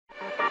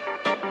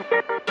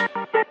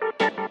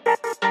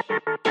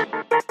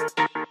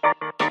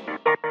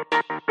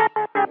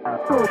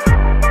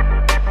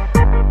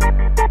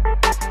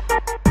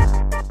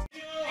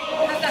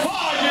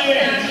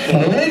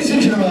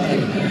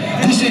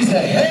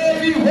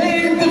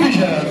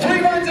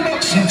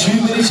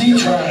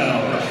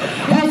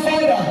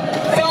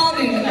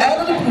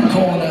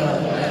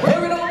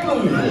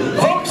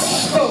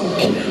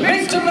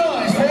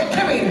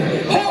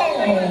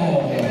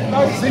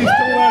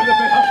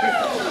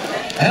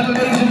And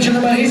ladies and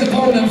gentlemen, his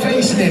opponent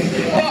facing him,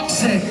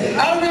 boxing,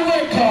 out of the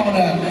red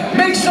corner,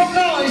 make some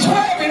noise,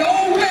 wearing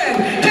all red,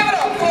 give it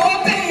up for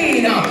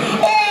Alderson!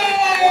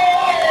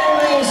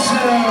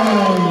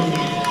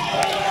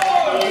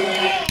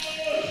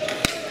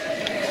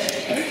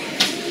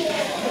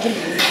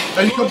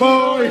 There you go,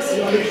 boys!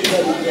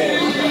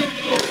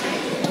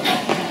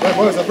 Right,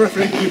 boys, I've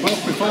refereed you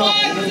both before.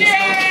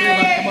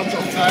 Come on,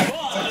 top ties.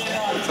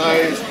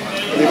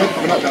 The event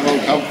coming up, that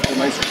won't count for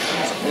my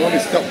only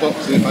stop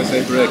boxing if I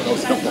say break, I'll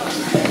stop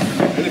boxing.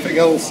 Anything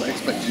else, I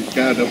expect you to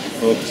guard up,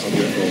 focus on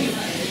your opponent,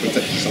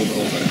 protect yourself at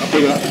all time. I'll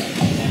do that.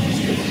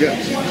 Yeah.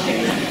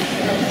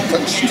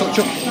 Touch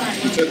up,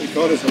 you turn the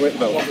corners and wait the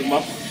bell.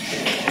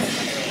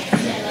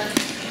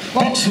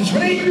 Boxers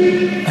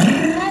ready?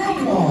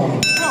 Round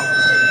one.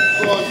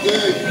 Go on,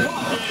 Dave.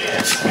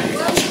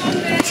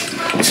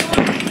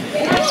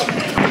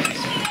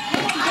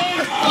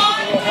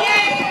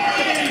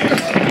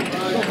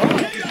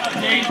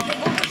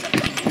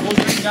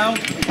 Down.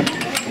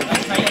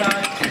 That's tight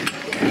line.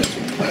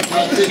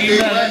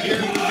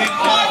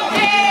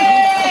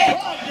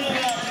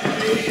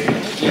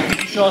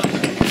 Shot.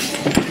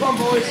 Come on,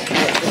 boys.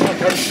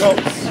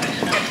 Shots.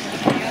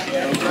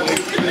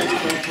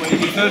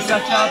 First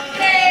that up.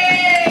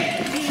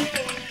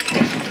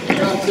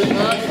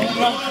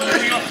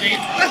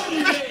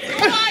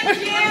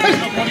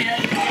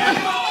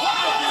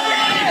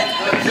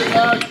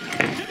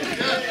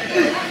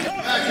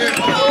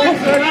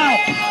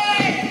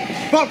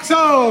 Box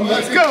on!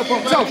 Let's go,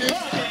 box on!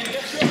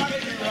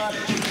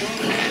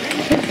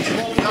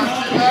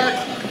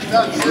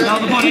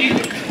 Down the body.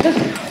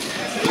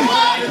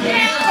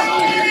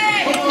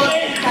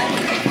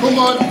 Come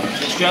on!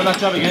 Let's try that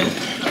job again.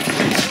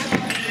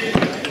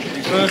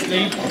 First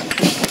team. Come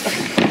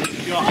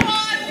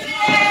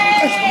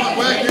on,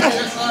 work it,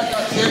 just like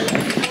that's it.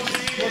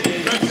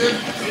 Press it.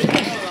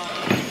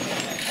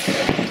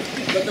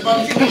 Let the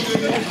bounce go.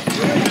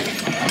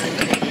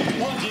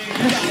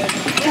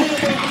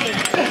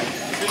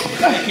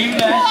 Keep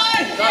there.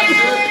 That's it.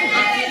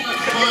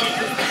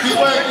 Keep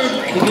working.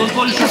 Keep those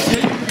body shots in.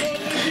 Keep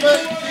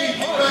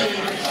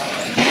working.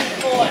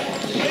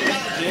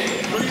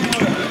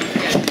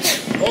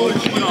 Oh,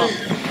 it's good.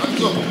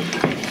 Hands up.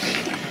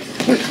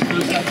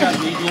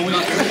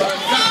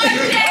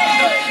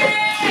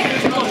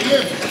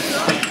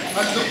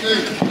 Hands up,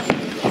 Dave.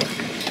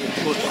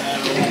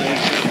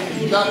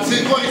 That's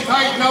it, boy. It's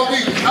tight now,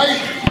 Dave. Tight.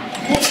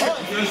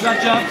 First that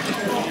job.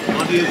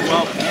 Body as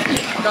well.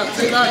 That's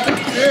it, lad.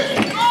 That's it.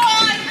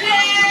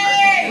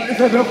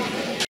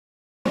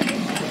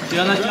 See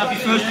on that job, you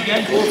first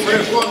again. Go for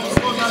it. Go on,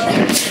 lad.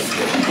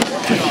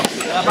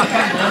 Back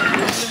hand there.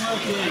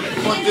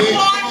 Come on, Dave.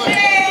 Come on.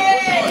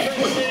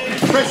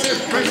 Press it,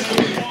 press it.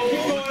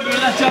 Do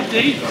that job,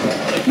 Dave.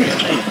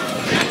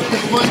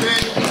 Come on,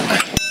 Dave.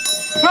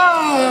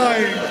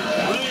 Time!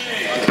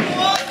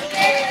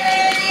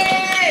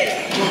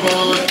 Come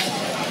on.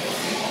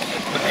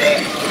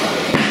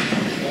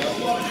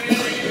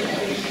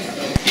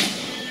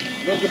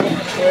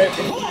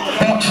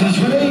 Boxers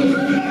ready?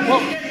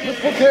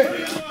 Okay.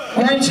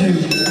 Round two.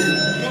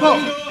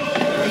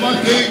 Come on,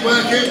 Dave,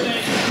 work it.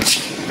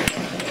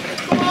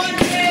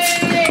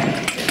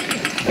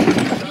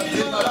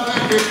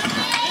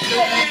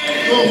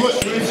 Go, rush.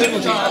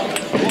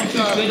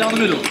 Way down the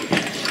middle.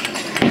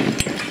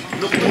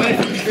 Look Away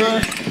from the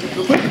first.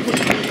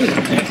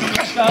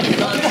 Start.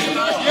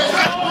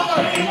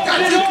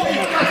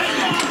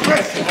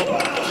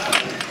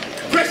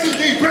 Press it,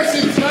 Dave, press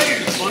it.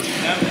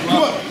 Come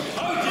on.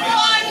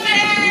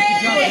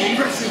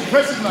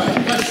 Press it, man.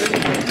 That's it.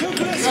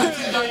 That's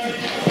it, man.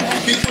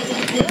 Keep pushing.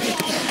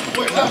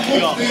 What's that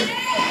push, Dave?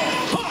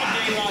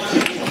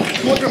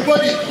 Go to the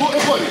body. Go to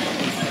the body.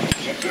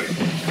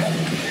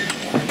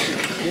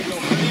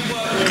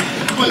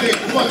 Come on, Dave.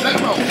 Come on, let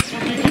go.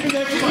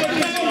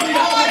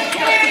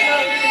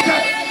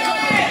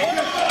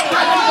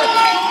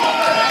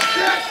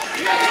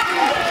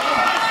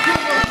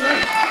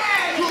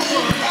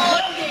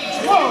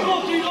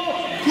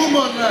 Come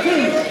on, man.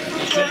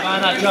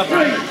 Man, that job,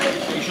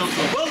 right? You shot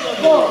them.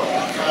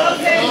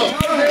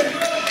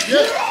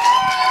 Yes.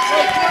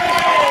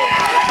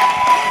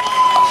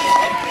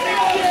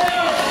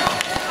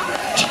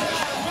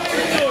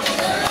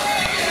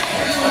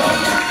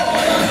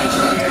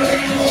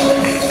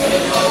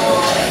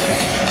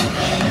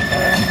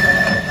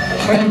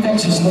 Three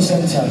boxers in the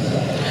centre.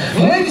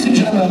 Ladies and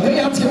gentlemen, put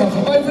your hands together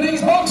for both of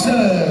these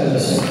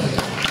boxers.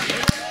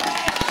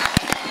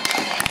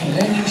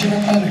 Ladies and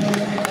gentlemen,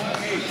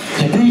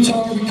 the blue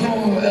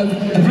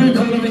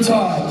corner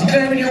retired,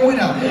 declaring your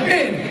winner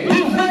in